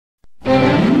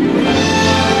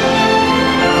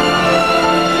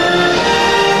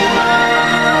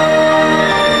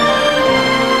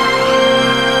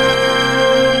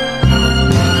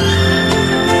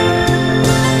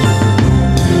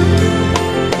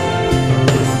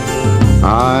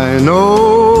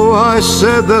I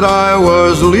said that I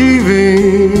was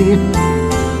leaving,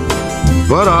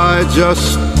 but I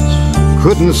just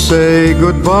couldn't say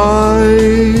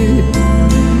goodbye.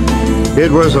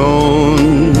 It was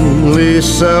only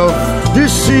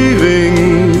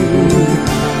self-deceiving.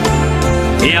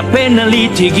 E appena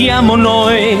litighiamo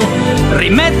noi,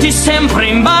 rimetti sempre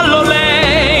in ballo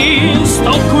lei.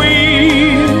 Sto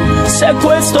qui, se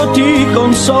questo ti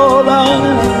consola.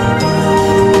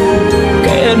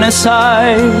 Che ne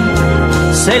sai,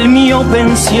 se il mio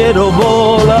pensiero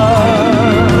vola.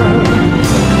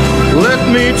 Let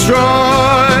me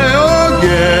try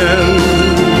again.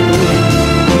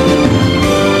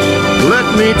 Let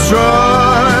me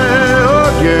try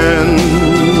again.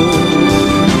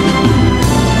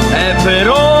 E per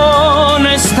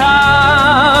onestà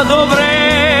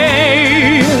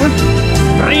dovrei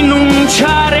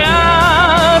rinunciare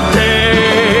a te.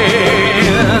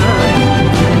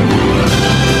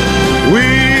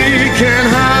 We can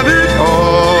have it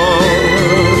all,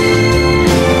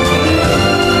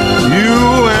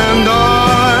 you and I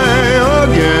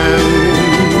again.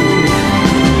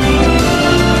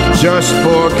 Just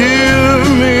forgive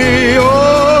me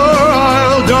or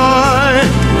I'll die.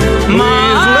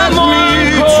 Please let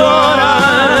me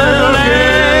try again.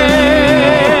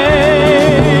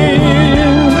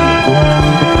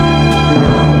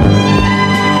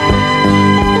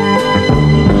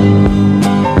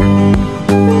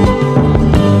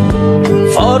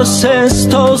 Forse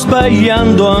sto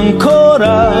sbagliando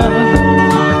ancora.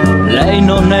 Lei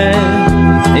non è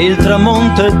il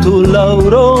tramonto e tu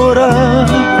l'aurora.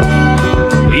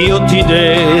 Io ti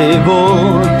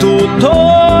devo tutto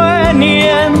e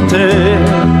niente.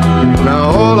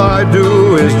 Now all I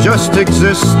do is just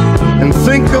exist and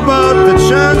think about the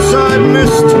chance I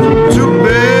missed. To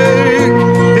beg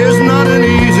is not an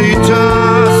easy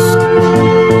task,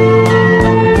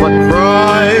 but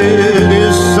pride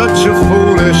is such a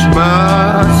foolish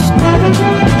mask.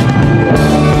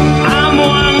 Amo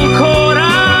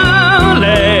ancora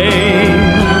lei.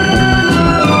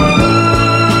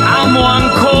 Amo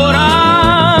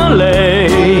ancora lei.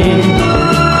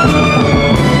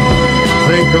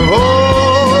 Think of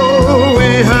all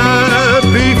we had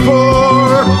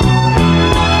before.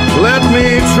 Let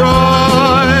me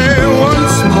try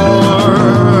once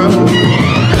more.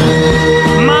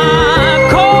 Ma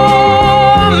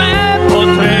come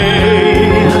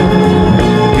potrei?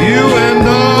 You and I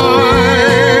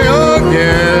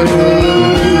again.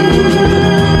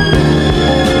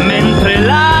 Mentre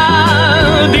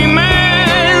la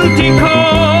dimentico,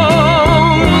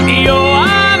 io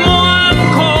amo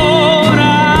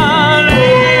ancora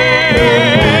lei.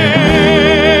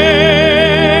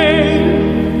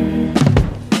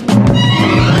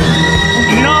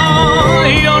 No,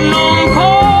 io non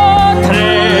potrei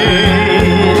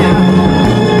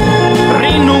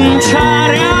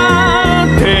rinunciare a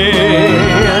te.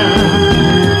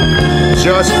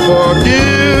 Just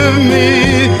forgive me.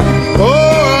 Oh,